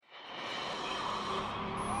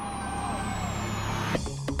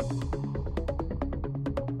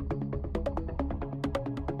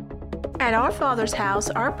At Our Father's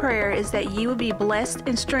house, our prayer is that you will be blessed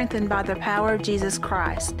and strengthened by the power of Jesus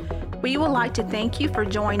Christ. We would like to thank you for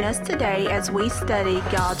joining us today as we study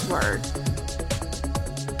God's Word.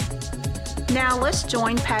 Now let's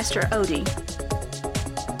join Pastor Odie.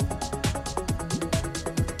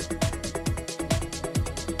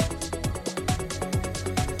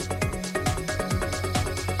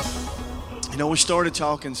 You know, we started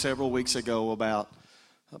talking several weeks ago about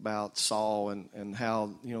Saul and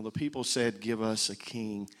how, you know, the people said, "Give us a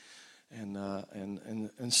king," and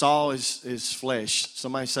Saul is flesh.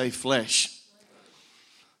 Somebody say flesh.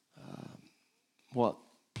 What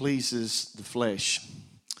pleases the flesh?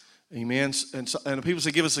 Amen. And the people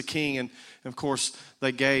said, "Give us a king," and of course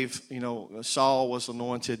they gave. You know, Saul was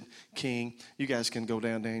anointed king. You guys can go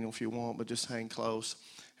down, Daniel, if you want, but just hang close,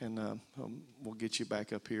 and we'll get you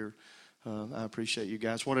back up here. I appreciate you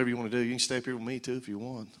guys. Whatever you want to do, you can stay up here with me too if you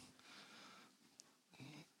want.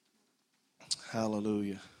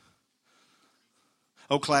 Hallelujah.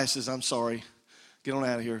 Oh, classes, I'm sorry. Get on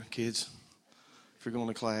out of here, kids, if you're going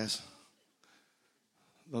to class.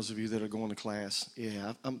 Those of you that are going to class,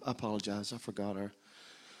 yeah, I apologize. I forgot her.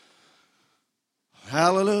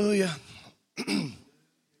 Hallelujah.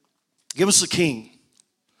 Give us a king.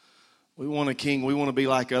 We want a king. We want to be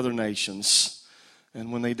like other nations.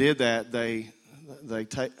 And when they did that, they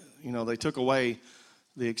took away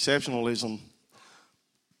the exceptionalism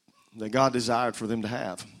that God desired for them to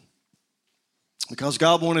have. Because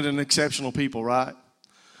God wanted an exceptional people, right?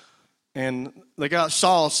 And they got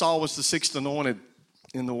Saul. Saul was the sixth anointed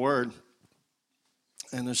in the Word.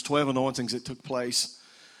 And there's 12 anointings that took place.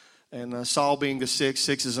 And Saul being the sixth,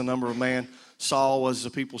 six is a number of man. Saul was the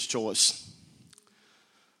people's choice.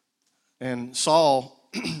 And Saul,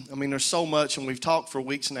 I mean, there's so much, and we've talked for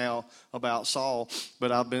weeks now about Saul,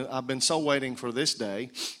 but I've been so waiting for this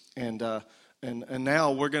day, and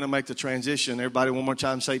now we're going to make the transition. Everybody, one more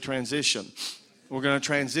time, say transition. We're going to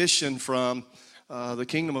transition from the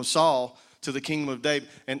kingdom of Saul to the kingdom of David,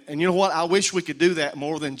 and you know what? I wish we could do that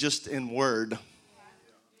more than just in word.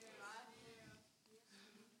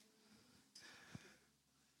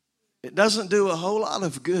 It doesn't do a whole lot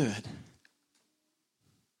of good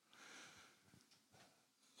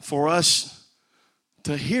for us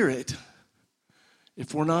to hear it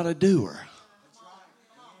if we're not a doer.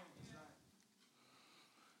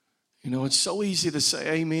 You know, it's so easy to say,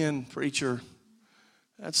 "Amen, preacher.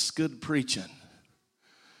 That's good preaching."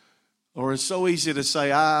 Or it's so easy to say,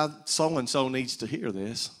 so-and-so needs to hear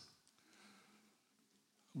this.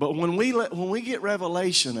 But when we get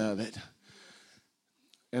revelation of it,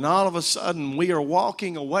 and all of a sudden we are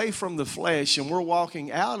walking away from the flesh and we're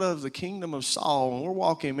walking out of the kingdom of Saul and we're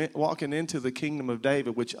walking into the kingdom of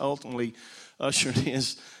David, which ultimately ushered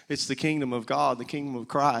it's the kingdom of God, the kingdom of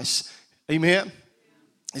Christ. Amen?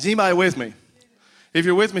 Is anybody with me? If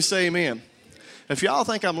you're with me, say amen. If y'all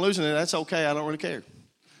think I'm losing it, that's okay. I don't really care.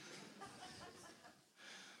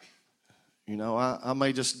 You know, I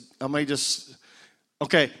may just,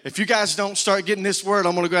 okay, if you guys don't start getting this word,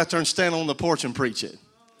 I'm going to go out there and stand on the porch and preach it.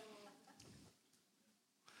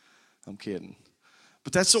 I'm kidding.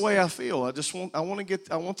 But that's the way I feel. I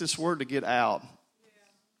want this word to get out.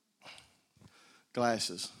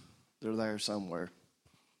 Glasses. They're there somewhere.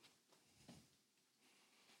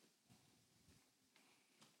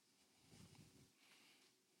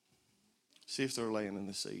 See if they're laying in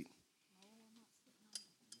the seat.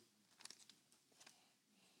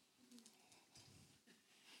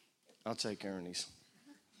 I'll take Ernie's.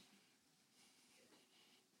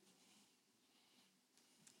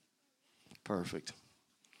 Perfect.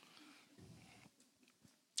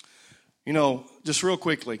 You know, just real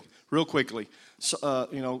quickly. So,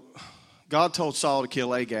 you know, God told Saul to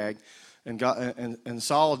kill Agag, and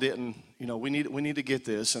Saul didn't. You know, we need to get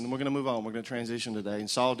this, and we're going to move on. We're going to transition today, and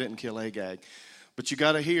Saul didn't kill Agag. But you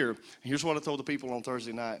got to hear. Here's what I told the people on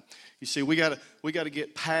Thursday night. You see, we got to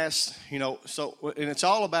get past. You know, so and it's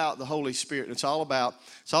all about the Holy Spirit. It's all about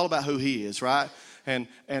who He is, right? And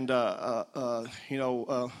you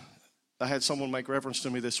know. I had someone make reference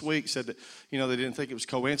to me this week, said that, you know, they didn't think it was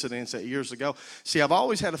coincidence that years ago. See, I've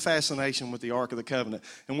always had a fascination with the Ark of the Covenant.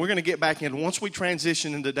 And we're going to get back in. Once we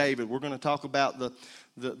transition into David, we're going to talk about the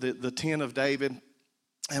tent of David.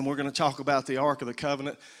 And we're going to talk about the Ark of the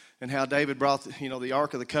Covenant and how David brought, the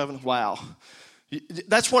Ark of the Covenant. Wow.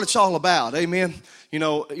 That's what it's all about, amen. You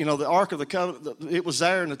know, the Ark of the Covenant, it was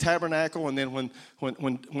there in the tabernacle, and then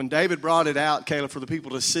when David brought it out, Caleb, for the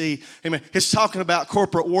people to see, amen, it's talking about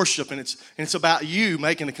corporate worship, and it's about you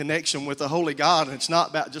making a connection with the holy God, and it's not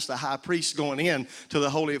about just a high priest going in to the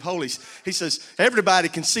Holy of Holies. He says, everybody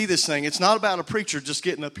can see this thing. It's not about a preacher just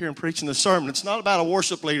getting up here and preaching the sermon. It's not about a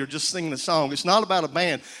worship leader just singing the song. It's not about a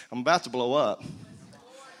band. I'm about to blow up.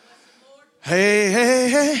 Hey, hey,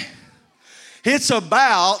 hey. It's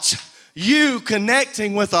about you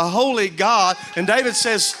connecting with a holy God. And David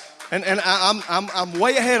says, and I'm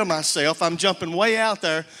way ahead of myself. I'm jumping way out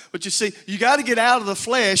there. But you see, you got to get out of the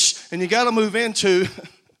flesh and you got to move into.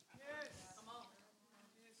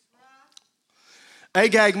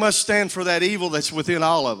 Agag must stand for that evil that's within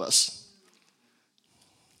all of us.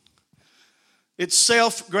 It's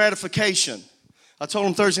self-gratification. I told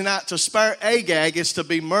him Thursday night, to spare Agag is to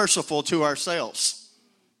be merciful to ourselves.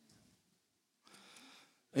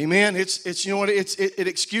 Amen. It's you know what it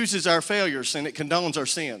excuses our failures and it condones our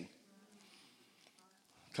sin.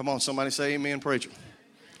 Come on, somebody say amen, preacher.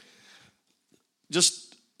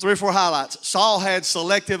 Just 3 or 4 highlights. Saul had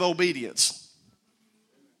selective obedience.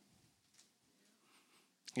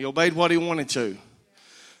 He obeyed what he wanted to.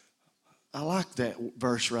 I like that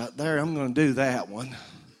verse right there. I'm going to do that one.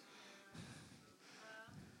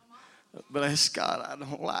 But ask God, I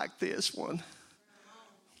don't like this one.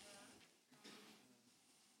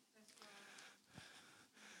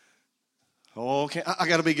 Okay, I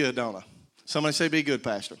got to be good, don't I? Somebody say, be good,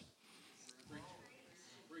 Pastor.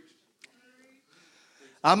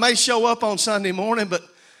 I may show up on Sunday morning, but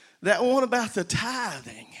that one about the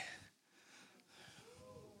tithing.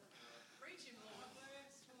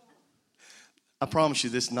 I promise you,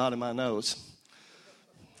 this is not in my notes.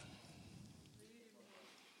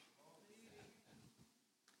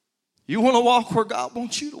 You want to walk where God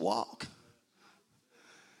wants you to walk.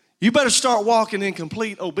 You better start walking in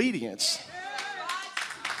complete obedience.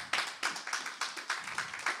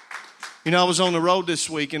 You know, I was on the road this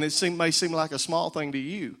week, and it may seem like a small thing to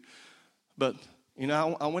you. But, you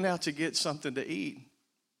know, I went out to get something to eat.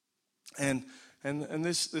 And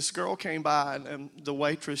this girl came by, and the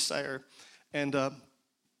waitress there. And,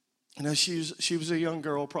 you know, she was a young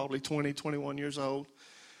girl, probably 20, 21 years old.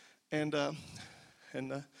 And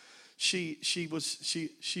she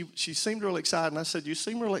seemed real excited. And I said, you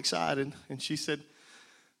seem real excited. And she said,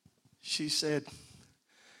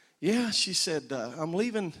 yeah, she said, I'm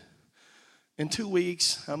leaving in 2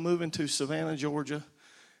 weeks. I'm moving to Savannah, Georgia,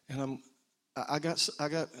 and I got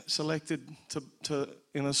selected to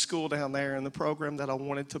in a school down there in the program that I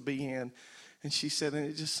wanted to be in. And she said, and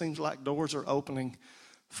it just seems like doors are opening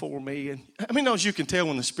for me. And I mean, as you can tell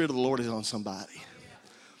when the Spirit of the Lord is on somebody.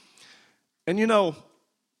 And you know,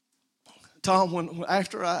 Tom, when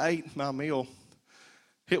after I ate my meal,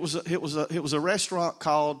 it was a restaurant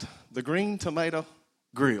called the Green Tomato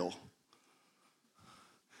Grill.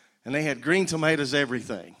 And they had green tomatoes,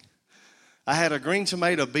 everything. I had a green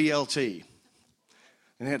tomato BLT.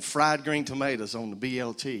 And they had fried green tomatoes on the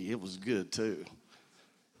BLT. It was good, too.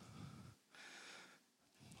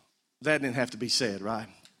 That didn't have to be said, right?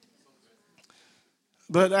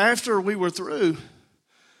 But after we were through,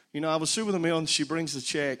 you know, I was through with the meal, and she brings the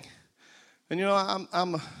check. And, you know,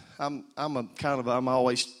 I'm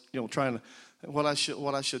always, you know, trying to, what I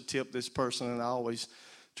should tip this person, and I always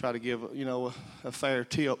try to give, you know, a fair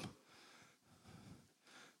tip.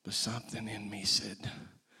 But something in me said,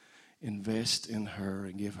 invest in her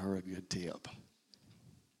and give her a good tip.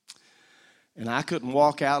 And I couldn't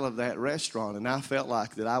walk out of that restaurant, and I felt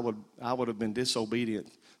like that I would have been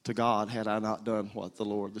disobedient to God had I not done what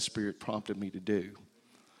the Spirit prompted me to do.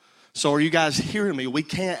 So are you guys hearing me? We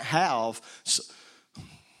can't have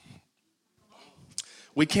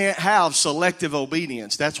selective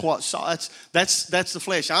obedience. That's the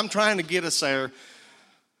flesh. I'm trying to get us there.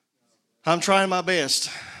 I'm trying my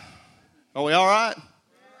best. Are we all right?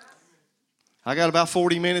 I got about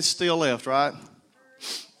 40 minutes still left, right?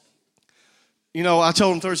 You know, I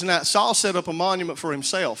told him Thursday night, Saul set up a monument for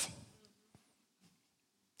himself.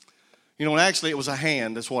 You know, and actually it was a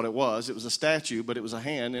hand, that's what it was. It was a statue, but it was a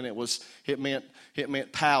hand, and it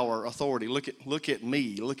meant power, authority. Look at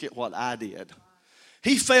me. Look at what I did.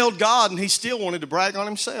 He failed God, and he still wanted to brag on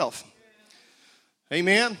himself.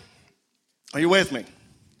 Amen? Are you with me?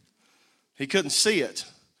 He couldn't see it.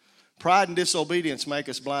 Pride and disobedience make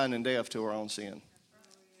us blind and deaf to our own sin.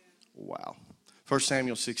 Wow. 1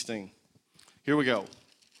 Samuel 16. Here we go.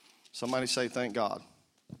 Somebody say, thank God.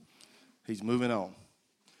 He's moving on.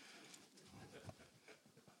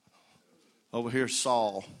 Over here,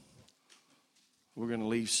 Saul. We're going to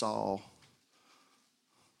leave Saul.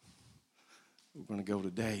 We're going to go to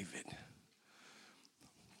David.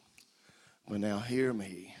 But now hear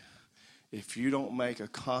me. If you don't make a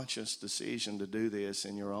conscious decision to do this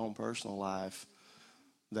in your own personal life,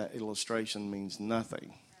 that illustration means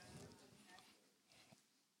nothing.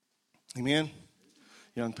 Amen?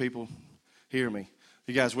 Young people, hear me.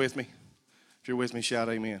 You guys with me? If you're with me, shout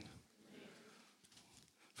amen.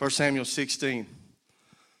 1 Samuel 16.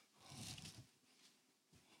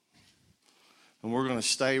 And we're going to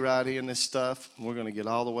stay right in this stuff. We're going to get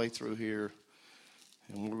all the way through here.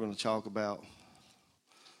 And we're going to talk about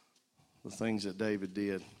the things that David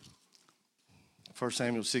did. 1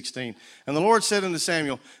 Samuel 16. And the Lord said unto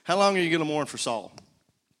Samuel, how long are you going to mourn for Saul?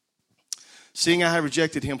 Seeing I have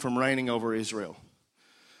rejected him from reigning over Israel.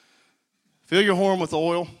 Fill your horn with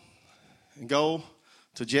oil and go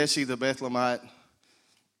to Jesse the Bethlehemite.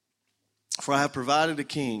 For I have provided a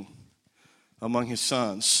king among his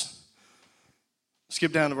sons.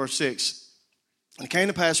 Skip down to verse 6. And it came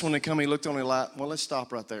to pass when they come, he looked on the light. Well, let's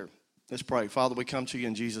stop right there. Let's pray. Father, we come to you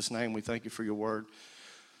in Jesus' name. We thank you for your word.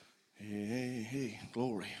 Hey,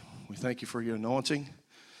 glory. We thank you for your anointing.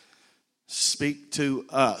 Speak to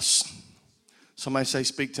us. Somebody say,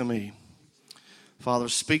 speak to me. Father,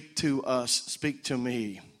 speak to us. Speak to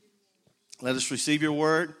me. Let us receive your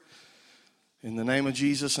word in the name of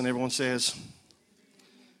Jesus. And everyone says,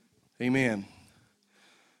 amen.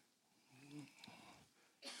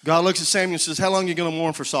 God looks at Samuel and says, how long are you going to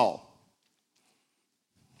mourn for Saul?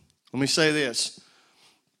 Let me say this.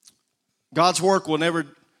 God's work will never,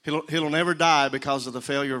 he'll never die because of the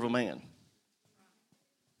failure of a man.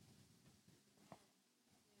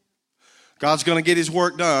 God's going to get his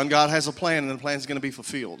work done. God has a plan, and the plan is going to be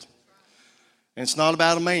fulfilled. And it's not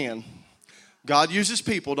about a man. God uses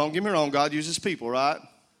people. Don't get me wrong. God uses people, right?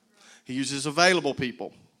 He uses available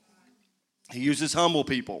people. He uses humble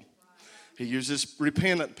people. He uses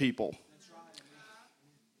repentant people.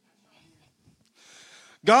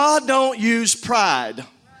 God don't use pride.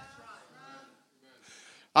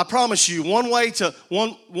 I promise you, one way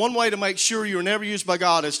to make sure you're never used by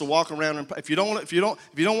God is to walk around in pride. If you don't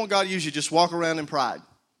want God to use you, just walk around in pride.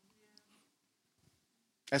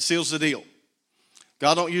 That seals the deal.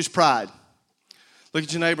 God don't use pride. Look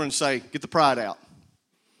at your neighbor and say, get the pride out.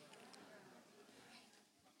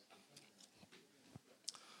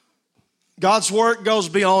 God's work goes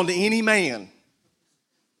beyond any man.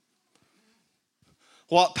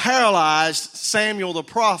 What paralyzed Samuel the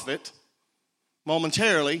prophet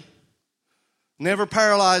momentarily never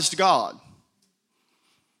paralyzed God.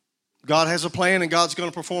 God has a plan and God's going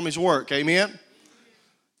to perform his work. Amen?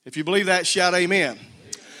 If you believe that, shout amen.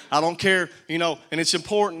 I don't care, and it's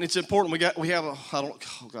important. I don't even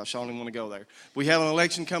want to go there. We have an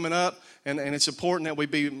election coming up, and it's important that we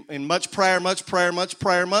be in much prayer. Then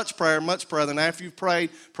after you've prayed,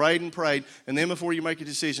 and then before you make a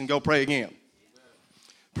decision, go pray again.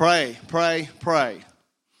 Pray.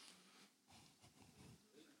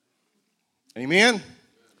 Amen?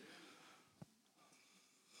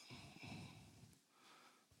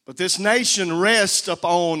 But this nation rests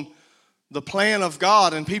upon the plan of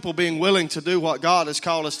God and people being willing to do what God has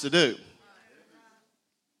called us to do.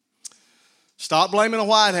 Stop blaming the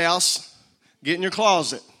White House. Get in your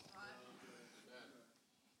closet.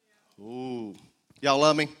 Ooh. Y'all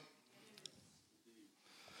love me?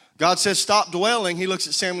 God says stop dwelling. He looks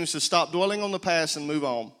at Samuel and says stop dwelling on the past and move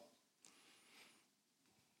on.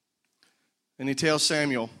 And he tells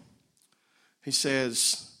Samuel, he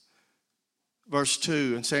says, verse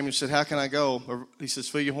 2, and Samuel said, how can I go? Or he says,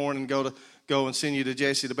 fill your horn and go and send you to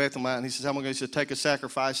Jesse the Bethlehemite. And he says, how am I going to? He said, take a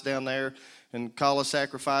sacrifice down there and call a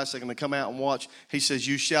sacrifice. They're going to come out and watch. He says,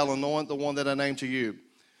 you shall anoint the one that I name to you.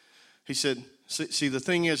 He said, see, the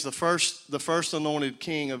thing is, the first anointed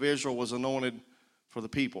king of Israel was anointed for the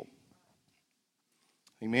people.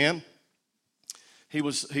 Amen? He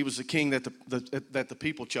was the king that the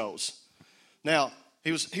people chose. Now,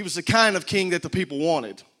 he was the kind of king that the people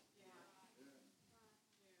wanted.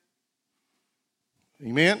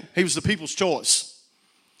 Amen? He was the people's choice.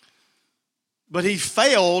 But he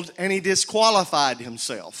failed and he disqualified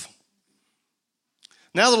himself.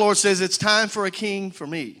 Now the Lord says, it's time for a king for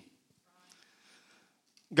me.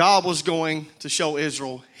 God was going to show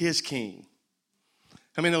Israel his king.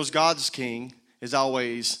 I mean, God's king is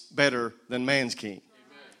always better than man's king.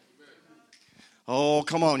 Oh,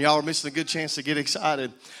 come on. Y'all are missing a good chance to get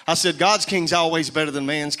excited. I said God's king's always better than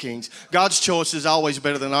man's kings. God's choice is always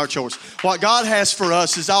better than our choice. What God has for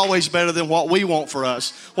us is always better than what we want for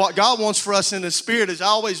us. What God wants for us in the spirit is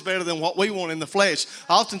always better than what we want in the flesh.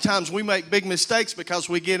 Oftentimes we make big mistakes because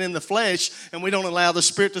we get in the flesh and we don't allow the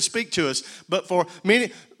Spirit to speak to us. But for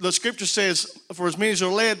many, the scripture says, for as many as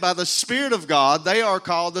are led by the Spirit of God, they are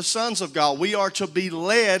called the sons of God. We are to be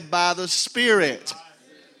led by the Spirit,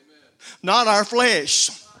 not our flesh.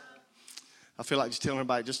 I feel like just telling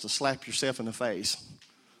everybody just to slap yourself in the face.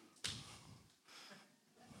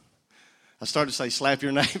 I started to say slap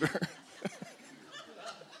your neighbor.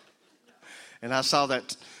 And I saw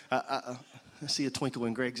that, I see a twinkle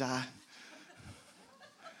in Greg's eye.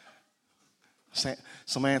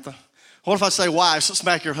 Samantha, what if I say wives,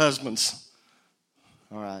 smack your husbands?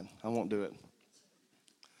 All right, I won't do it.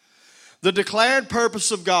 The declared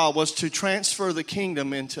purpose of God was to transfer the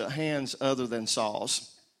kingdom into hands other than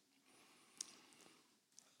Saul's,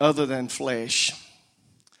 other than flesh.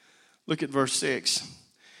 Look at verse 6.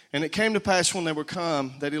 And it came to pass when they were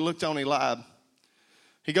come that he looked on Eliab.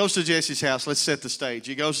 He goes to Jesse's house. Let's set the stage.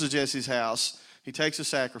 He goes to Jesse's house. He takes a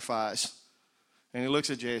sacrifice. And he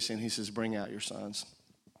looks at Jesse and he says, bring out your sons.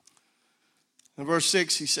 In verse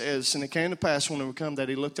 6 he says, and it came to pass when they were come that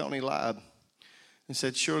he looked on Eliab and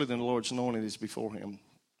said, surely the Lord's anointed is before him.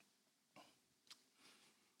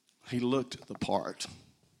 He looked the part.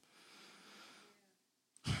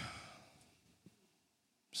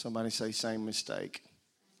 Somebody say same mistake.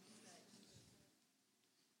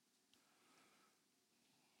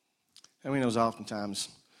 And we know oftentimes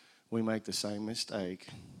we make the same mistake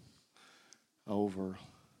over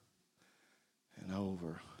and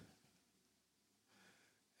over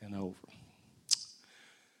and over.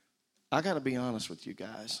 I got to be honest with you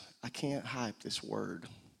guys. I can't hype this word.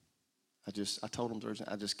 I told them Thursday,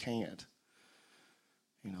 I just can't.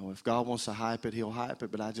 You know, if God wants to hype it, he'll hype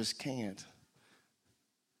it, but I just can't.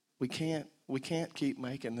 We can't keep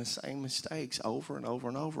making the same mistakes over and over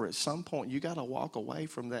and over. At some point, you got to walk away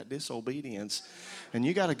from that disobedience, and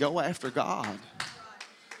you got to go after God.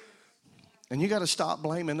 And you got to stop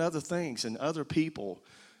blaming other things and other people.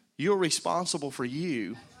 You're responsible for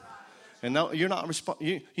you. And no, you're not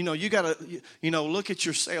you got to, look at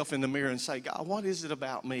yourself in the mirror and say, God, what is it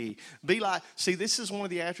about me? Be like, see, this is one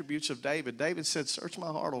of the attributes of David. David said, search my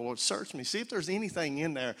heart, O Lord, search me. See if there's anything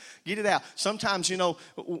in there. Get it out. Sometimes,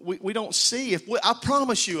 we don't see. I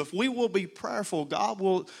promise you, if we will be prayerful,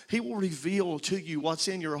 he will reveal to you what's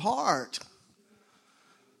in your heart.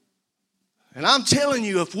 And I'm telling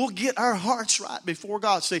you, if we'll get our hearts right before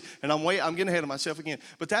God, see, and I'm getting ahead of myself again.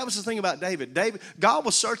 But that was the thing about David. God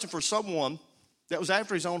was searching for someone that was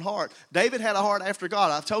after his own heart. David had a heart after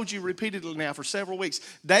God. I've told you repeatedly now for several weeks.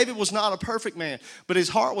 David was not a perfect man, but his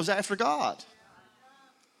heart was after God.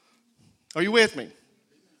 Are you with me?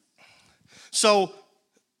 So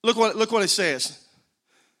look what it says.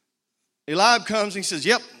 Eliab comes and he says,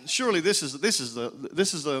 "Yep, surely this is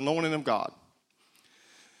the anointing of God."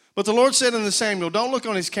 But the Lord said unto Samuel, don't look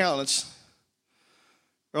on his countenance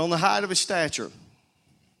or on the height of his stature.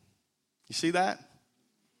 You see that?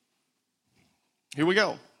 Here we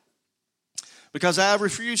go. Because I have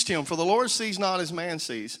refused him, for the Lord sees not as man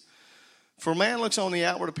sees. For man looks on the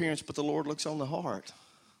outward appearance, but the Lord looks on the heart.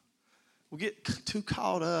 We get too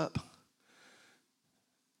caught up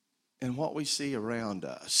in what we see around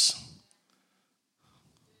us.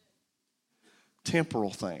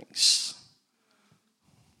 Temporal things.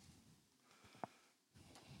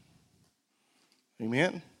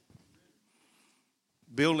 Amen?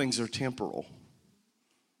 Buildings are temporal.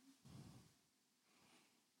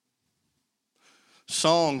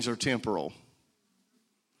 Songs are temporal.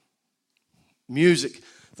 Music.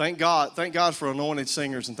 Thank God for anointed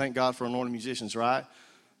singers and thank God for anointed musicians, right?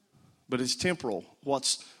 But it's temporal.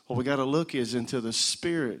 What we got to look is into the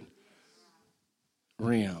spirit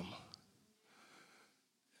realm.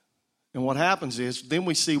 And what happens is then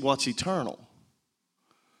we see what's eternal.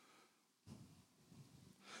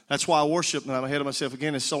 That's why worship, and I'm ahead of myself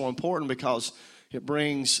again, is so important because it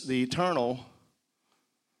brings the eternal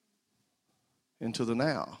into the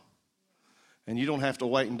now. And you don't have to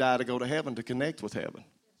wait and die to go to heaven to connect with heaven.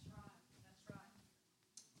 That's right.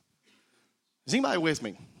 Is anybody with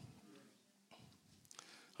me?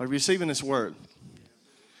 Are you receiving this word?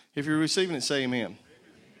 If you're receiving it, say amen.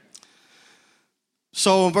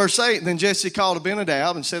 So in verse 8, then Jesse called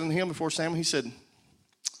Abinadab and said unto him before Samuel, he said,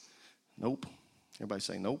 nope. Everybody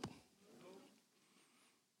say nope.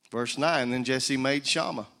 Verse 9, then Jesse made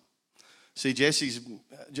Shammah. See,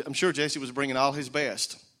 I'm sure Jesse was bringing all his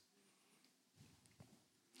best.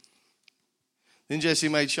 Then Jesse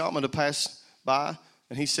made Shammah to pass by,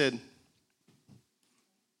 and he said,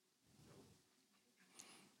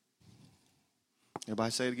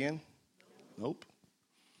 everybody say it again? Nope.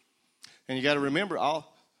 And you got to remember,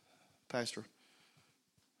 Pastor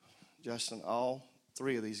Justin, all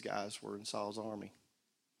three of these guys were in Saul's army.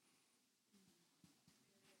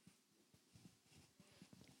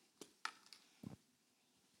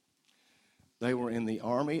 They were in the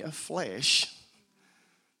army of flesh,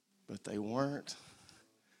 but they weren't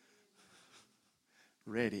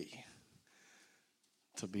ready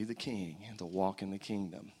to be the king and to walk in the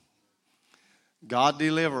kingdom. God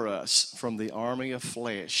deliver us from the army of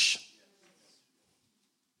flesh.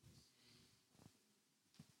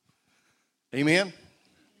 Amen?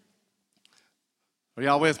 Are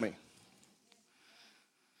y'all with me?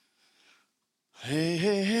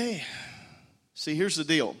 Hey. See, here's the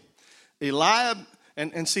deal. Eliab,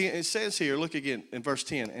 and see, it says here, look again in verse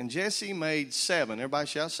 10. And Jesse made 7. Everybody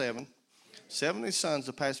shout 7. 7 of his sons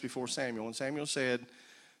to pass before Samuel. And Samuel said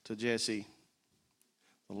to Jesse,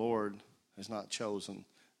 the Lord has not chosen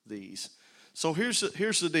these. So here's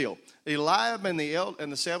the deal. Eliab and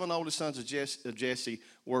the 7 oldest sons of Jesse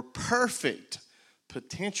were perfect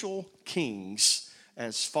potential kings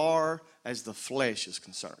as far as the flesh is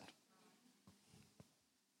concerned.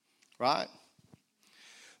 Right?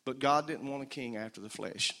 But God didn't want a king after the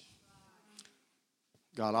flesh.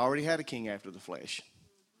 God already had a king after the flesh.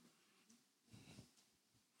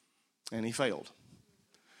 And he failed.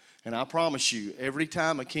 And I promise you, every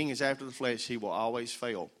time a king is after the flesh, he will always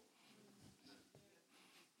fail.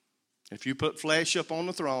 If you put flesh up on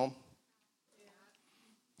the throne,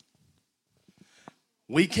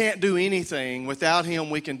 we can't do anything. Without him,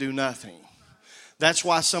 we can do nothing. That's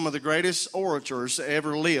why some of the greatest orators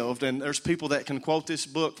ever lived, and there's people that can quote this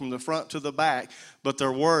book from the front to the back, but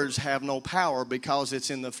their words have no power because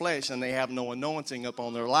it's in the flesh and they have no anointing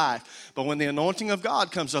upon their life. But when the anointing of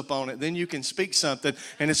God comes up on it, then you can speak something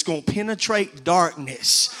and it's going to penetrate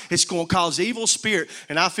darkness. It's going to cause evil spirit.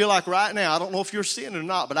 And I feel like right now, I don't know if you're seeing it or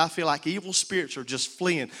not, but I feel like evil spirits are just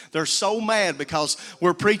fleeing. They're so mad because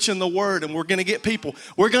we're preaching the word and we're going to get people.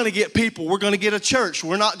 We're going to get people. We're going to get a church.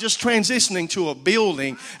 We're not just transitioning to a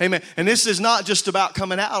building. Amen. And this is not just about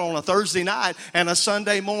coming out on a Thursday night and a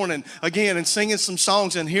Sunday morning again and singing some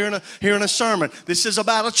songs and hearing a sermon. This is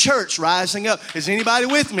about a church rising up. Is anybody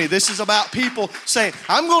with me? This is about people saying,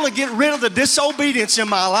 I'm going to get rid of the disobedience in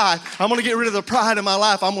my life. I'm going to get rid of the pride in my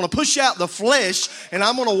life. I'm going to push out the flesh and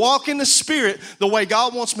I'm going to walk in the Spirit the way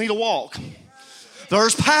God wants me to walk.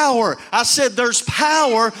 There's power. I said there's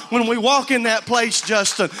power when we walk in that place,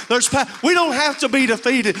 Justin. There's power. We don't have to be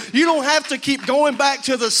defeated. You don't have to keep going back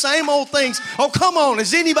to the same old things. Oh, come on.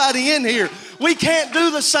 Is anybody in here? We can't do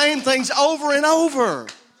the same things over and over.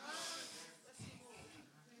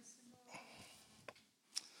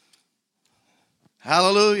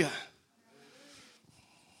 Hallelujah.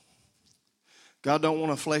 God don't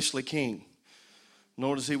want a fleshly king,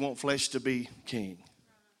 nor does he want flesh to be king.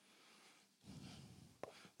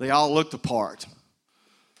 They all look the part.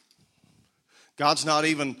 God's not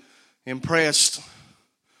even impressed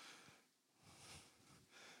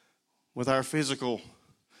with our physical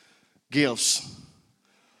gifts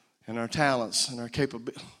and our talents and our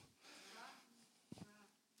capabilities.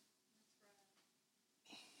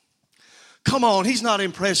 Come on, he's not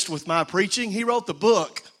impressed with my preaching. He wrote the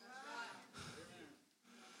book.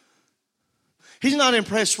 He's not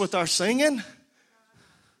impressed with our singing.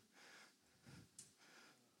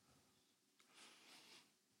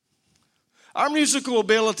 Our musical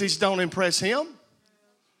abilities don't impress him.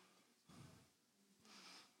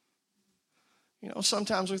 You know,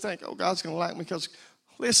 sometimes we think, oh, God's going to like me because,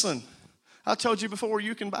 listen, I told you before,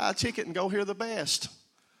 you can buy a ticket and go hear the best.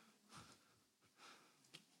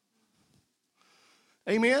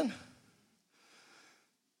 Amen?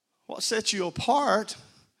 What sets you apart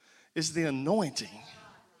is the anointing.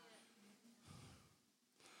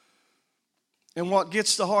 And what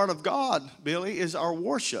gets the heart of God, Billy, is our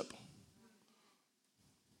worship.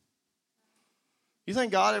 You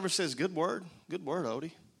think God ever says, good word? Good word,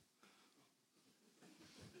 Odie.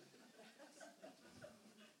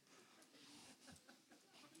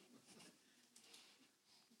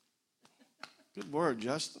 Good word,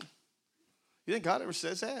 Justin. You think God ever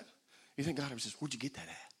says that? You think God ever says, where'd you get that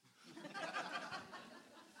at?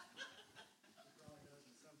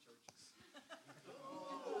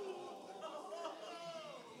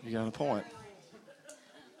 You got a point.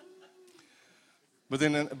 But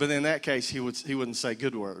in that case, he wouldn't say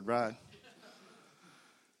good word, right?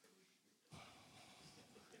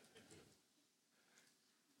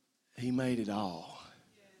 He made it all.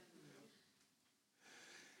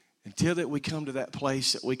 And Until that we come to that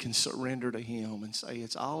place that we can surrender to Him and say,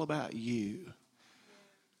 it's all about you.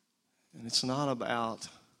 And it's not about...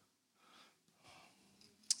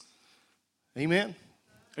 Amen?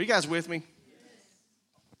 Are you guys with me?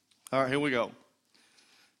 All right, here we go.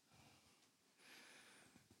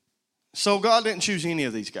 So God didn't choose any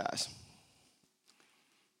of these guys.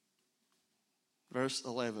 Verse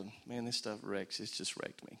 11. Man, this stuff wrecks. It's just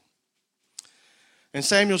wrecked me. And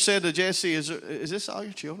Samuel said to Jesse, is this all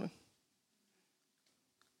your children?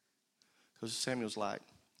 Because Samuel's like,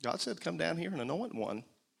 God said, come down here and anoint one.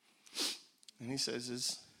 And he says,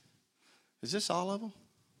 is this all of them?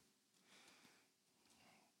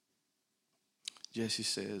 Jesse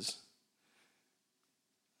says,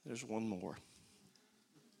 there's one more.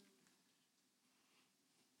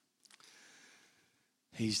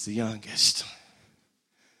 He's the youngest.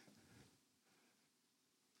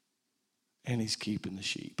 And he's keeping the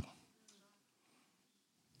sheep.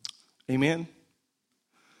 Amen?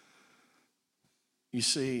 You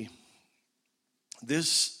see,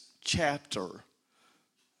 this chapter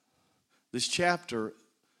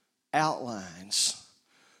outlines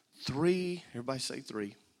three, everybody say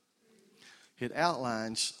three. It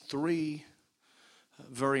outlines three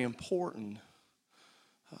very important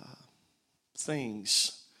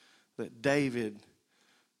things that David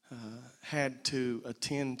had to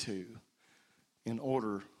attend to in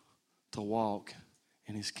order to walk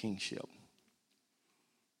in his kingship.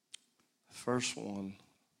 The first one,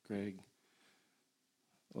 Greg,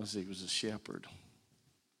 was he was a shepherd.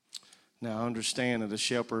 Now I understand that a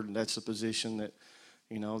shepherd, that's the position that,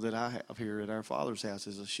 that I have here at our Father's house,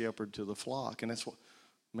 is a shepherd to the flock. And that's what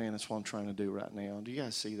I'm trying to do right now. Do you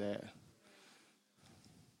guys see that?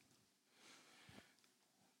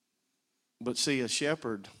 But see, a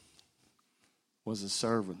shepherd was a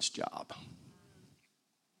servant's job.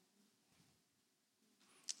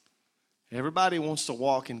 Everybody wants to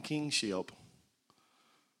walk in kingship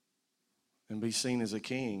and be seen as a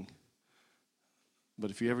king.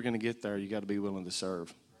 But if you're ever going to get there, you got to be willing to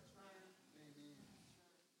serve.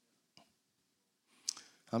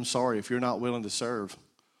 I'm sorry, if you're not willing to serve,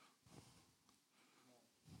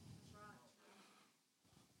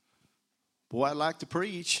 boy, I'd like to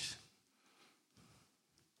preach.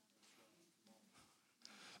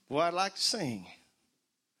 Boy, I'd like to sing.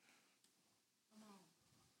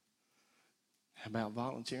 How about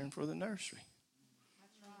volunteering for the nursery?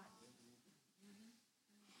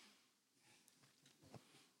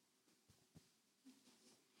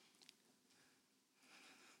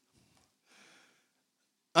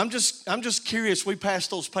 I'm just curious. We passed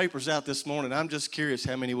those papers out this morning. I'm just curious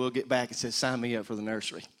how many will get back and say, sign me up for the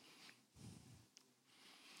nursery.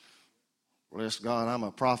 Bless God, I'm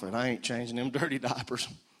a prophet. I ain't changing them dirty diapers.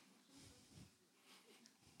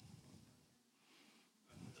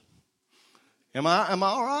 Am I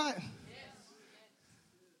all right?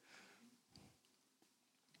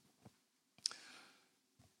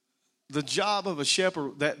 The job of a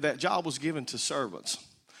shepherd, that job was given to servants.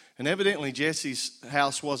 And evidently Jesse's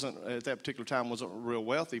house at that particular time wasn't real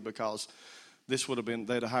wealthy, because this would have been,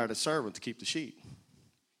 they'd have hired a servant to keep the sheep.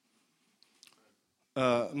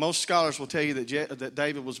 Most scholars will tell you that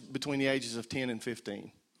David was between the ages of 10 and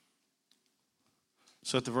 15.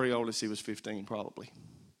 So at the very oldest, he was 15 probably.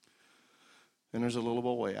 And there's a little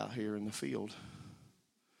boy out here in the field.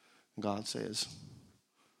 God says,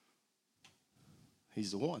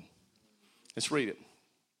 he's the one. Let's read it.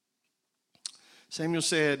 Samuel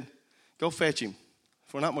said, go fetch him.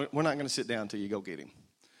 We're not going to sit down until you go get him.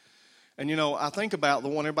 And, I think about the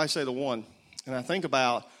one, everybody say the one. And I think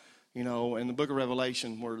about, in the book of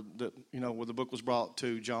Revelation where the book was brought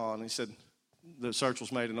to John. He said the search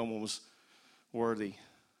was made and no one was worthy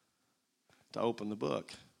to open the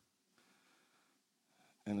book.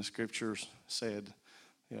 And the scriptures said,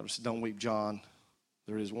 don't weep, John,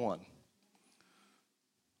 there is one.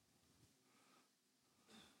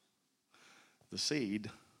 The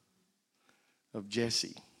seed of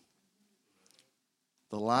Jesse,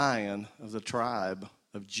 the lion of the tribe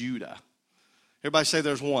of Judah. Everybody say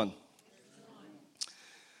there's one.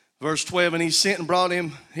 Verse 12, and he sent and brought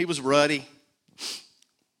him, he was ruddy,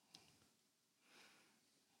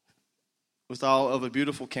 with all of a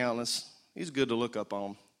beautiful countenance. He's good to look up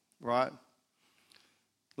on, right?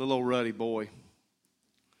 Little old ruddy boy.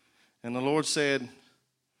 And the Lord said,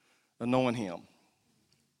 anoint him.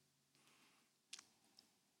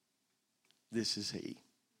 This is he.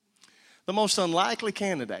 The most unlikely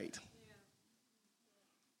candidate.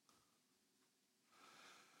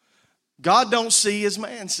 God don't see as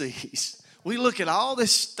man sees. We look at all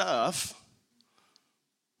this stuff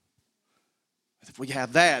If we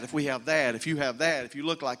have that, if you have that, if you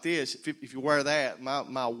look like this, if you wear that,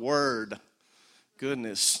 my word,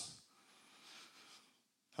 goodness.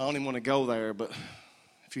 I don't even want to go there, but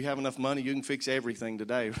if you have enough money, you can fix everything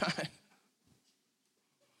today, right?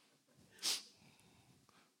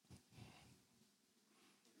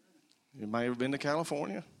 Anybody ever been to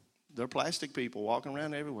California? There are plastic people walking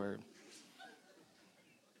around everywhere.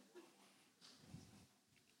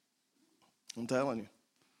 I'm telling you.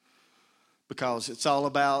 Because it's all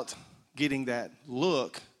about getting that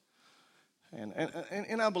look. And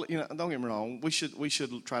I believe, don't get me wrong, we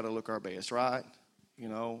should try to look our best, right?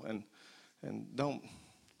 And don't,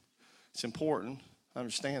 it's important, I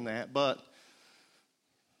understand that, but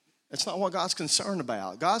it's not what God's concerned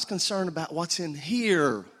about. God's concerned about what's in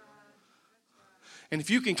here. And if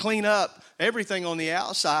you can clean up everything on the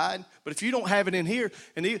outside, but if you don't have it in here,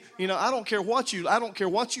 and I don't care what you wear.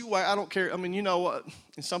 I don't care. I mean,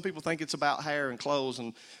 and some people think it's about hair and clothes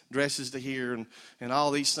and dresses to here and all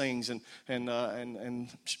these things and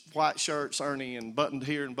white shirts, Ernie, and buttoned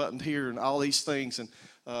here and all these things. And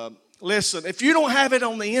listen, if you don't have it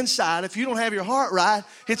on the inside, if you don't have your heart right,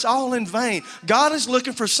 it's all in vain. God is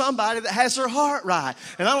looking for somebody that has their heart right.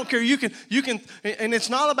 And I don't care, you can, and it's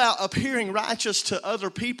not about appearing righteous to other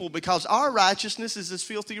people, because our righteousness is as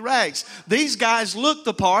filthy rags. These guys looked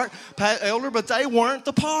the part, Elder, but they weren't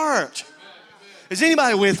the part. Is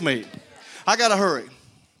anybody with me? I got to hurry.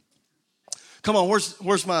 Come on,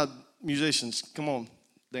 where's my musicians? Come on,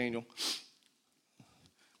 Daniel.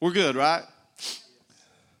 We're good, right?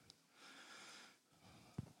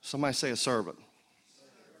 Somebody say a servant.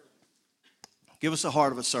 Give us the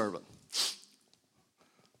heart of a servant.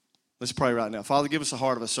 Let's pray right now. Father, give us the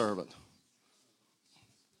heart of a servant.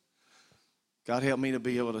 God, help me to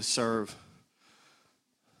be able to serve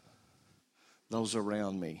those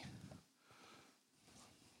around me.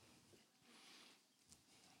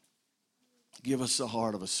 Give us the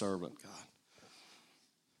heart of a servant, God.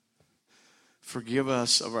 Forgive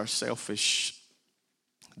us of our selfish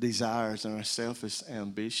desires and our selfish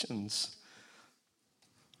ambitions.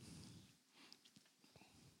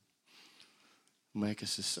 Make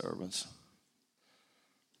us his servants.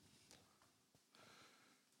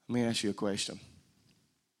 Let me ask you a question.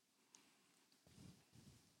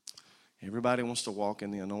 Everybody wants to walk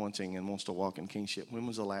in the anointing and wants to walk in kingship. When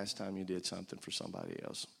was the last time you did something for somebody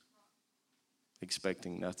else,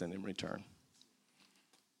 expecting nothing in return?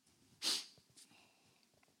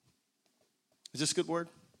 Is this a good word?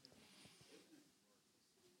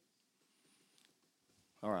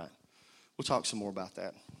 All right. We'll talk some more about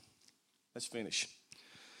that. Let's finish.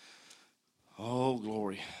 Oh,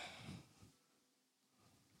 glory.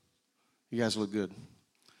 You guys look good.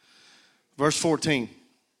 Verse 14.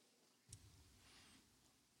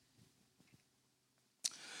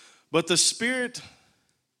 But the Spirit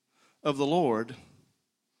of the Lord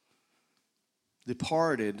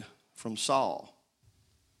departed from Saul,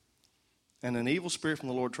 and an evil spirit from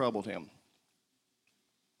the Lord troubled him.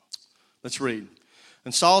 Let's read.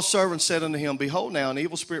 And Saul's servant said unto him, Behold now, an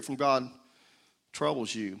evil spirit from God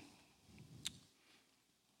troubles you.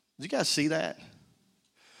 Did you guys see that?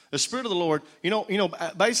 The Spirit of the Lord,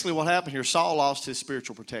 basically what happened here, Saul lost his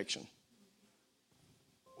spiritual protection.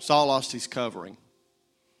 Saul lost his covering.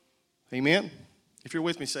 Amen? If you're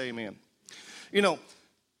with me, say amen.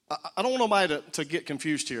 I don't want nobody to get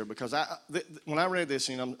confused here, because when I read this,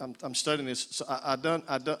 I'm studying this. So I done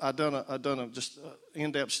a just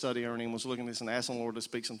in-depth study. Ernie was looking at this and asking the Lord to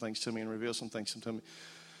speak some things to me and reveal some things to me.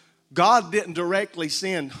 God didn't directly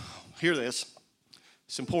send. Hear this.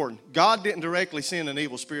 It's important. God didn't directly send an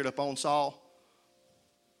evil spirit upon Saul,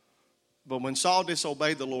 but when Saul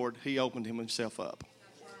disobeyed the Lord, he opened himself up.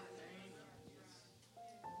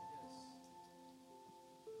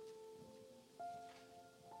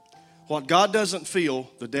 What God doesn't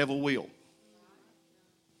feel, the devil will.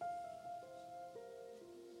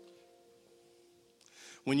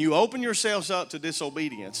 When you open yourselves up to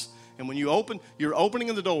disobedience, and when you're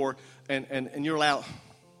opening the door and you're allowed,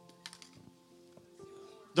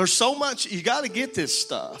 there's so much, you got to get this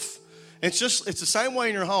stuff. It's the same way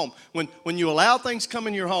in your home. When you allow things to come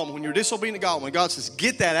in your home, when you're disobedient to God, when God says,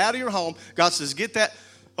 get that out of your home, God says, get that.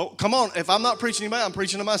 Oh, come on. If I'm not preaching to anybody, I'm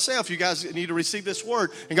preaching to myself. You guys need to receive this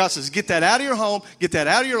word. And God says, get that out of your home, get that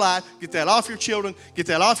out of your life, get that off your children, get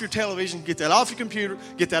that off your television, get that off your computer,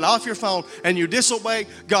 get that off your phone, and you disobey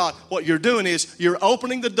God. What you're doing is you're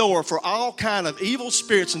opening the door for all kind of evil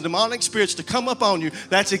spirits and demonic spirits to come up on you.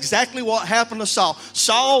 That's exactly what happened to Saul.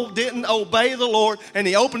 Saul didn't obey the Lord, and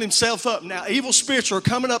he opened himself up. Now evil spirits are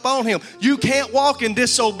coming up on him. You can't walk in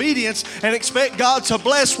disobedience and expect God to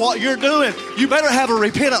bless what you're doing. You better have a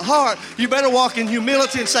repentance repentant heart, you better walk in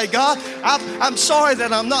humility and say, God, I'm sorry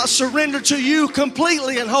that I'm not surrendered to you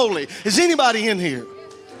completely and wholly. Is anybody in here?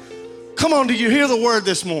 Come on, do you hear the word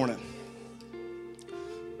this morning?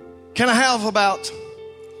 Can I have about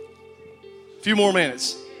a few more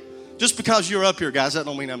minutes? Just because you're up here, guys, that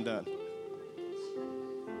don't mean I'm done.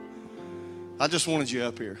 I just wanted you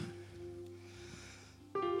up here.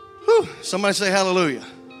 Whew, somebody say hallelujah.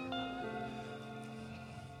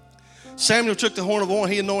 Samuel took the horn of oil,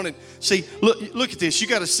 he anointed. See, look at this. You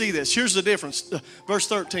got to see this. Here's the difference. Verse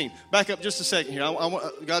 13. Back up just a second here.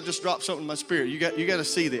 God just dropped something in my spirit. You got to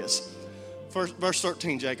see this. Verse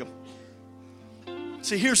 13, Jacob.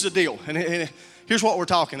 See, here's the deal. And here's what we're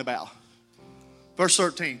talking about. Verse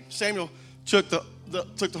 13. Samuel took the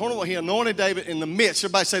horn of oil. He anointed David in the midst.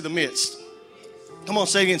 Everybody say the midst. Come on,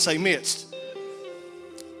 say it again. Say midst.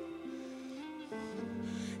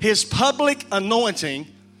 His public anointing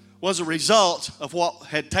was a result of what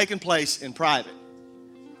had taken place in private.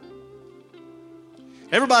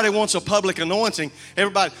 Everybody wants a public anointing.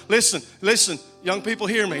 Everybody, listen, young people,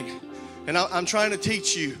 hear me. And I'm trying to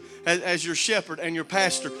teach you as your shepherd and your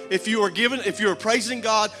pastor. If you are praising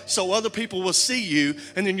God so other people will see you,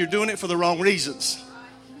 and then you're doing it for the wrong reasons.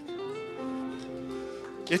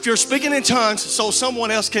 If you're speaking in tongues so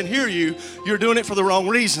someone else can hear you, you're doing it for the wrong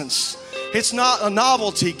reasons. It's not a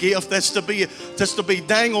novelty gift that's to be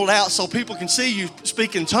dangled out so people can see you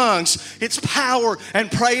speak in tongues. It's power and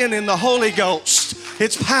praying in the Holy Ghost.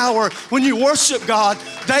 It's power. When you worship God,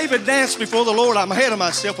 David danced before the Lord. I'm ahead of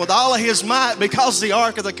myself with all of his might because the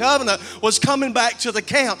Ark of the Covenant was coming back to the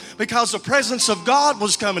camp, because the presence of God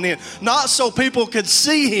was coming in, not so people could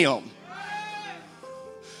see him.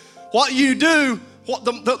 What you do,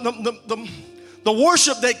 the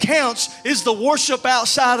worship that counts is the worship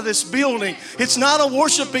outside of this building. It's not a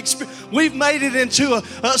worship experience. We've made it into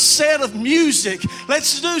a set of music.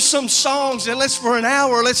 Let's do some songs and for an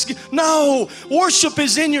hour. No, worship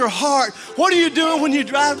is in your heart. What are you doing when you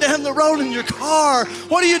drive down the road in your car?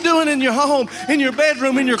 What are you doing in your home, in your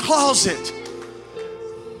bedroom, in your closet?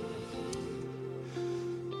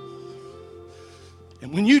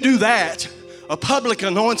 And when you do that, a public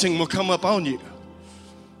anointing will come up on you.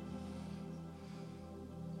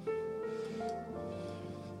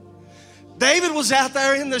 David was out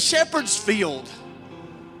there in the shepherd's field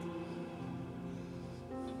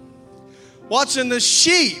watching the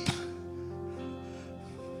sheep,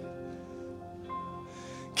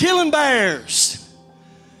 killing bears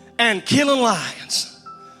and killing lions,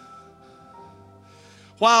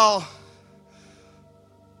 while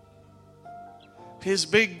his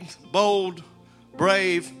big, bold,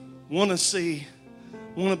 brave, want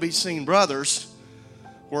to be seen brothers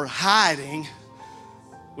were hiding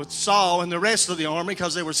with Saul and the rest of the army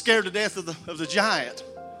because they were scared to death of the giant.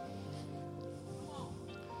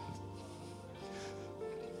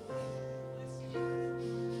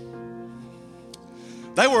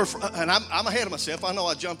 They were, and I'm ahead of myself. I know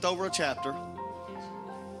I jumped over a chapter.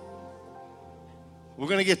 We're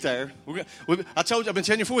going to get there. I told you, I've been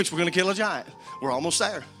telling you for weeks, we're going to kill a giant. We're almost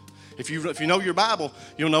there. If you know your Bible,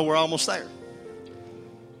 you'll know we're almost there.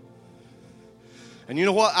 And you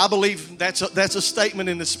know what? I believe that's a statement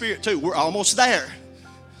in the spirit too. We're almost there.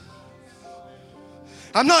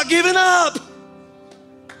 I'm not giving up.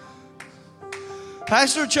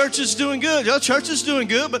 Pastor, church is doing good. Your church is doing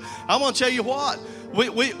good, but I'm going to tell you what.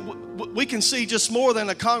 We can see just more than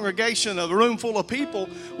a congregation, a room full of people.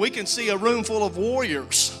 We can see a room full of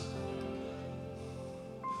warriors.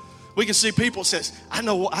 We can see people says, I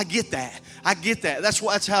know, I get that. I get that. That's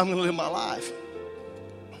how I'm going to live my life.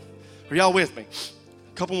 Are y'all with me?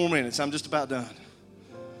 A couple more minutes. I'm just about done.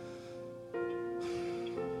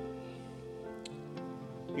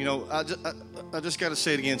 You know, I just got to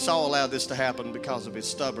say it again. Saul allowed this to happen because of his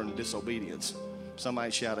stubborn disobedience.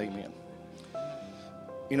 Somebody shout amen.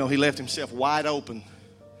 You know, he left himself wide open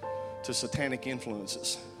to satanic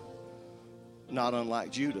influences. Not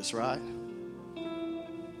unlike Judas, right?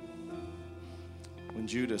 When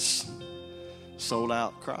Judas sold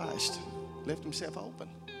out Christ, left himself open.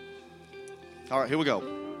 All right, here we go.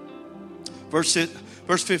 Verse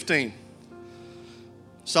 15.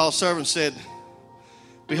 Saul's servant said,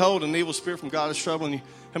 behold, an evil spirit from God is troubling you.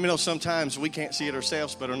 How many know sometimes we can't see it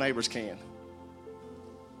ourselves, but our neighbors can?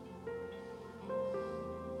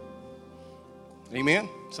 Amen?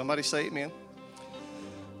 Somebody say amen.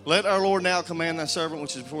 Let our Lord now command thy servant,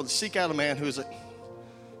 which is before the seek out a man who is a...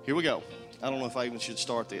 Here we go. I don't know if I even should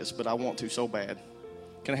start this, but I want to so bad.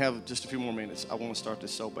 Can I have just a few more minutes? I want to start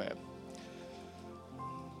this so bad.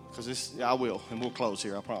 Because I will, and we'll close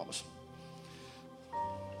here, I promise.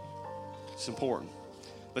 It's important.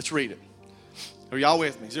 Let's read it. Are y'all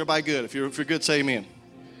with me? Is everybody good? If you're good, say amen.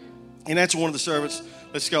 And that's one of the servants.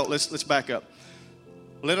 Let's go. Let's back up.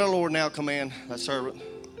 Let our Lord now command that servants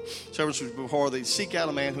which before thee, seek out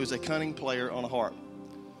a man who is a cunning player on a harp.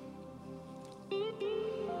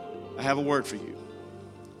 I have a word for you.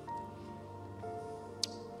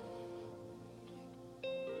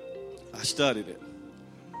 I studied it.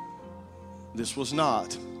 This was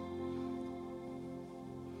not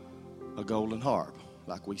a golden harp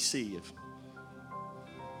like we see.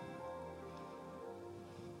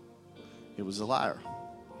 It was a lyre.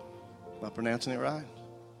 Am I pronouncing it right?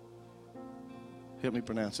 Help me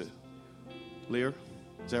pronounce it. Lyre?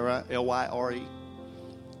 Is that right? L-Y-R-E?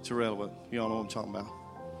 It's irrelevant. You all know what I'm talking about.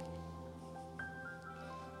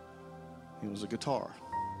 It was a guitar.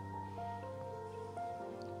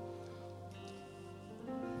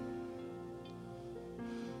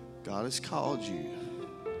 God has called you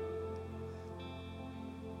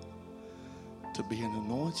to be an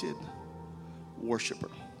anointed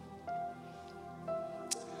worshiper,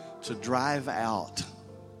 to drive out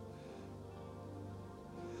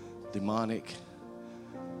demonic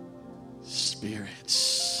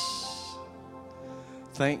spirits.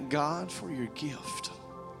 Thank God for your gift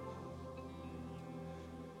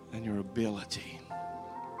and your ability.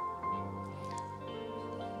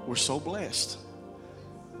 We're so blessed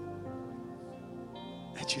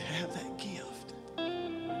that you have that gift.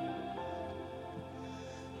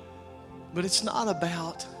 But it's not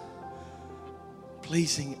about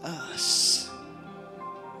pleasing us.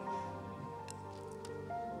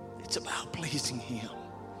 It's about pleasing Him.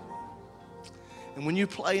 And when you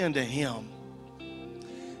play unto Him,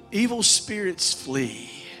 evil spirits flee.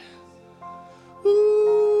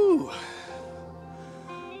 Woo!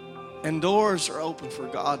 And doors are open for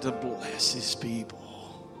God to bless His people.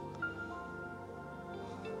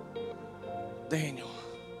 Daniel,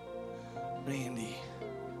 Randy,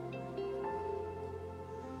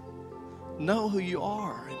 know who you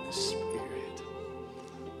are in the Spirit.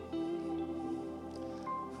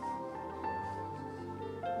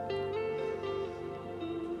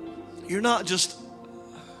 You're not just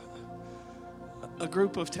a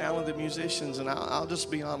group of talented musicians, and I'll just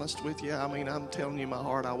be honest with you. I mean, I'm telling you my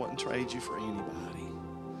heart, I wouldn't trade you for anybody.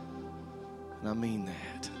 And I mean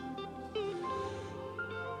that.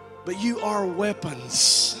 But you are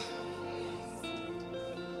weapons.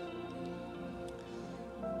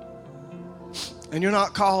 And you're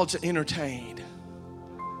not called to entertain.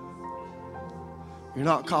 You're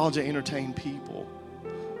not called to entertain people.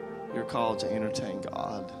 You're called to entertain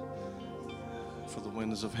God. For the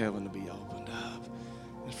windows of heaven to be opened up.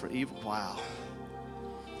 And for evil, wow.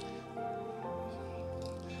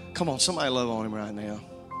 Come on, somebody love on Him right now.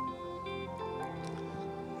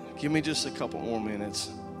 Give me just a couple more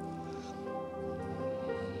minutes.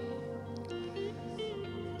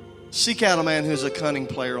 Seek out a man who is a cunning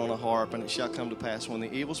player on a harp, and it shall come to pass when the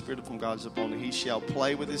evil spirit from God is upon him, he shall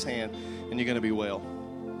play with his hand, and you're going to be well.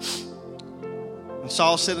 And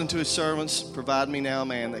Saul said unto his servants, provide me now a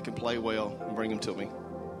man that can play well, and bring him to me.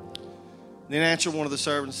 Then answered one of the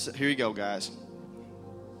servants, here you go, guys.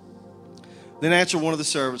 Then answered one of the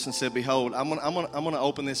servants and said, behold, I'm going to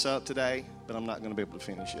open this up today, but I'm not going to be able to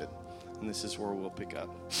finish it. And this is where we'll pick up,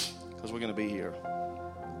 because we're going to be here.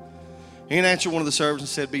 And answered one of the servants and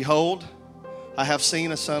said, behold, I have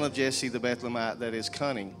seen a son of Jesse the Bethlehemite that is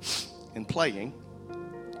cunning in playing.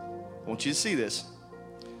 I want you to see this.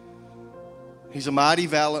 He's a mighty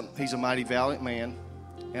valiant man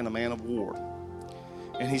and a man of war.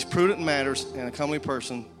 And he's prudent in matters and a comely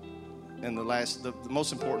person. And the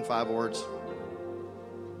most important 5 words.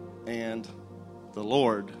 And the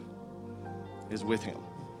Lord is with him.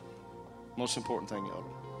 Most important thing ever.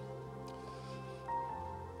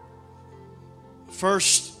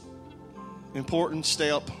 First important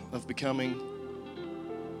step of becoming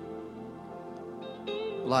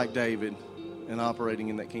like David and operating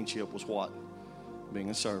in that kingship was what? Being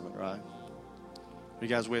a servant, right? Are you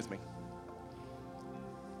guys with me?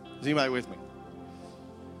 Is anybody with me?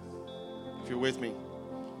 If you're with me,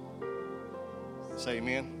 say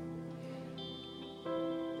amen.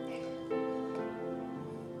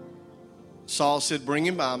 Saul said, bring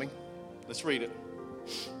him by me. Let's read it.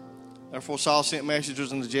 Therefore Saul sent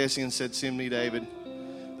messengers unto Jesse and said, send me David,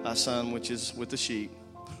 thy son, which is with the sheep.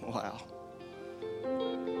 Wow.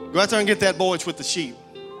 Go out there and get that boy that's with the sheep.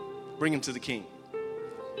 Bring him to the king.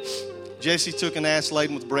 Jesse took an ass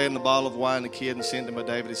laden with bread and a bottle of wine and a kid and sent him by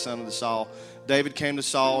David, his son, unto Saul. David came to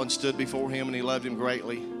Saul and stood before him, and he loved him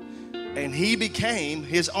greatly. And he became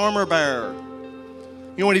his armor bearer.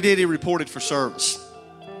 You know what he did? He reported for service.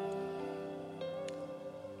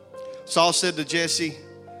 Saul said to Jesse,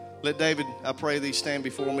 Let David, I pray thee, stand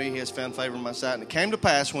before me. He has found favor in my sight. And it came to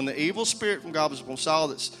pass when the evil spirit from God was upon Saul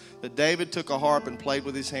that David took a harp and played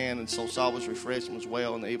with his hand, and so Saul was refreshed and was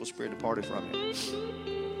well, and the evil spirit departed from him.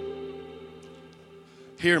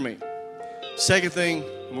 Hear me. Second thing,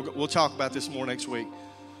 we'll talk about this more next week.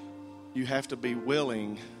 You have to be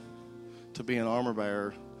willing to be an armor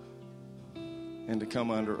bearer and to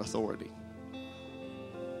come under authority.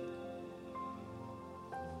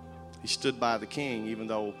 He stood by the king, even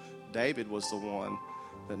though David was the one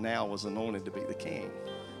that now was anointed to be the king.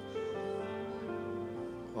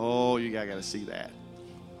 Oh, you got to see that.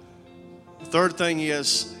 The third thing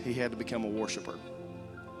is he had to become a worshiper.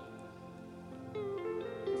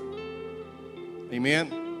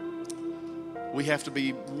 Amen? We have to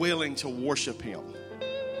be willing to worship him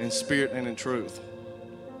in spirit and in truth.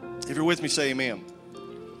 If you're with me, say amen.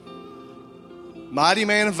 Mighty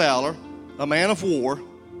man of valor, a man of war.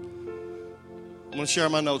 I'm going to share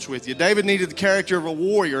my notes with you. David needed the character of a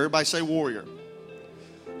warrior. Everybody say warrior.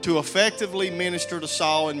 To effectively minister to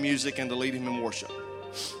Saul in music and to lead him in worship.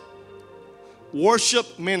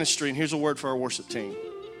 Worship ministry, and here's a word for our worship team.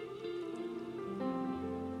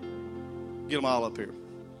 Get them all up here.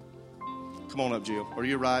 Come on up, Jill. Are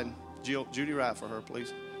you riding? Jill, Judy, ride for her,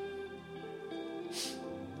 please.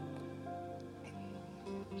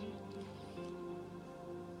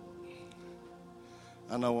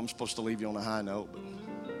 I know I'm supposed to leave you on a high note, but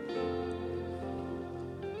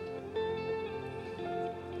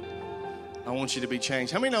I want you to be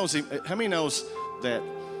changed. How many knows that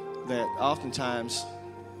oftentimes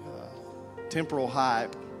temporal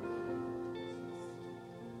hype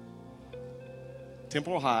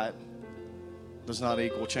does not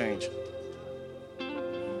equal change? You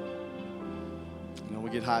know, we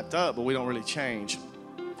get hyped up, but we don't really change.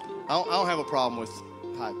 I don't have a problem with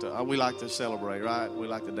hyped up. We like to celebrate, right? We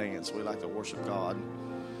like to dance. We like to worship God.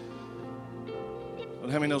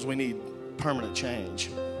 But how many knows we need permanent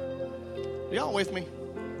change? Are y'all with me?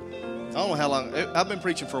 I don't know how long. I've been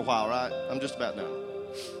preaching for a while, right? I'm just about done.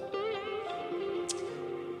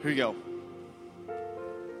 Here you go.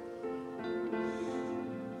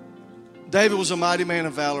 David was a mighty man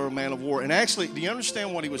of valor, a man of war. And actually, do you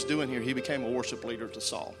understand what he was doing here? He became a worship leader to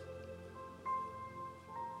Saul.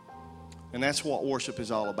 And that's what worship is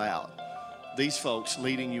all about. These folks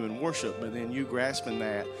leading you in worship, but then you grasping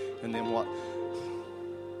that, and then what?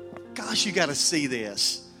 Gosh, you got to see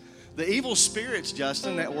this. The evil spirits,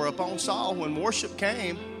 Justin, that were upon Saul when worship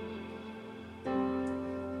came.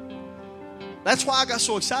 That's why I got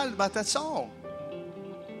so excited about that song.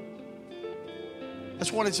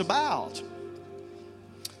 That's what it's about.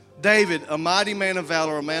 David, a mighty man of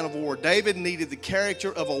valor, a man of war. David needed the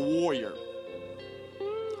character of a warrior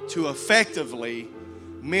to effectively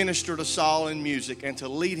minister to Saul in music and to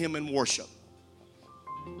lead him in worship.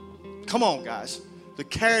 Come on, guys. The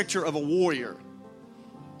character of a warrior.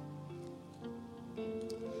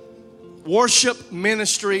 Worship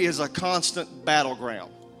ministry is a constant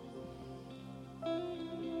battleground.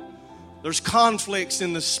 There's conflicts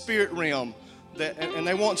in the spirit realm. And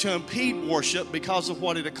they want to impede worship because of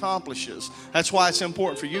what it accomplishes. That's why it's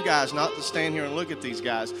important for you guys not to stand here and look at these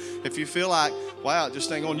guys. If you feel like, wow, just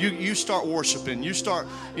hang on, you start worshiping. You start,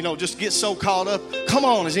 just get so caught up. Come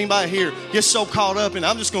on, is anybody here? Get so caught up, and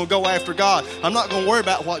I'm just going to go after God. I'm not going to worry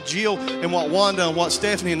about what Jill and what Wanda and what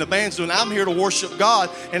Stephanie and the band's doing. I'm here to worship God,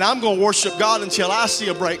 and I'm going to worship God until I see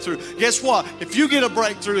a breakthrough. Guess what? If you get a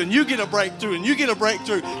breakthrough and you get a breakthrough and you get a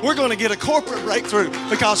breakthrough, we're going to get a corporate breakthrough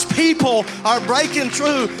because people are breaking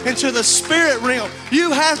through into the spirit realm.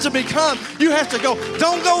 You have to go.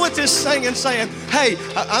 Don't go with this thing and saying, hey,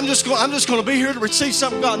 I'm just going to be here to receive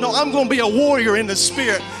something from God. No, I'm going to be a warrior in the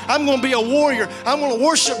spirit. I'm going to be a warrior. I'm going to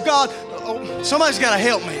worship God. Oh, somebody's got to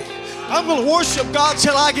help me. I'm going to worship God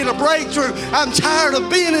till I get a breakthrough. I'm tired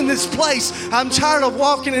of being in this place. I'm tired of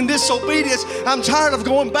walking in disobedience. I'm tired of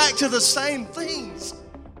going back to the same things.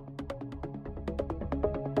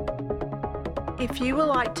 If you would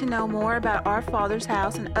like to know more about Our Father's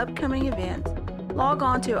House and upcoming events, log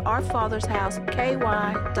on to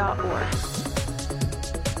ourfathersHouseKY.org.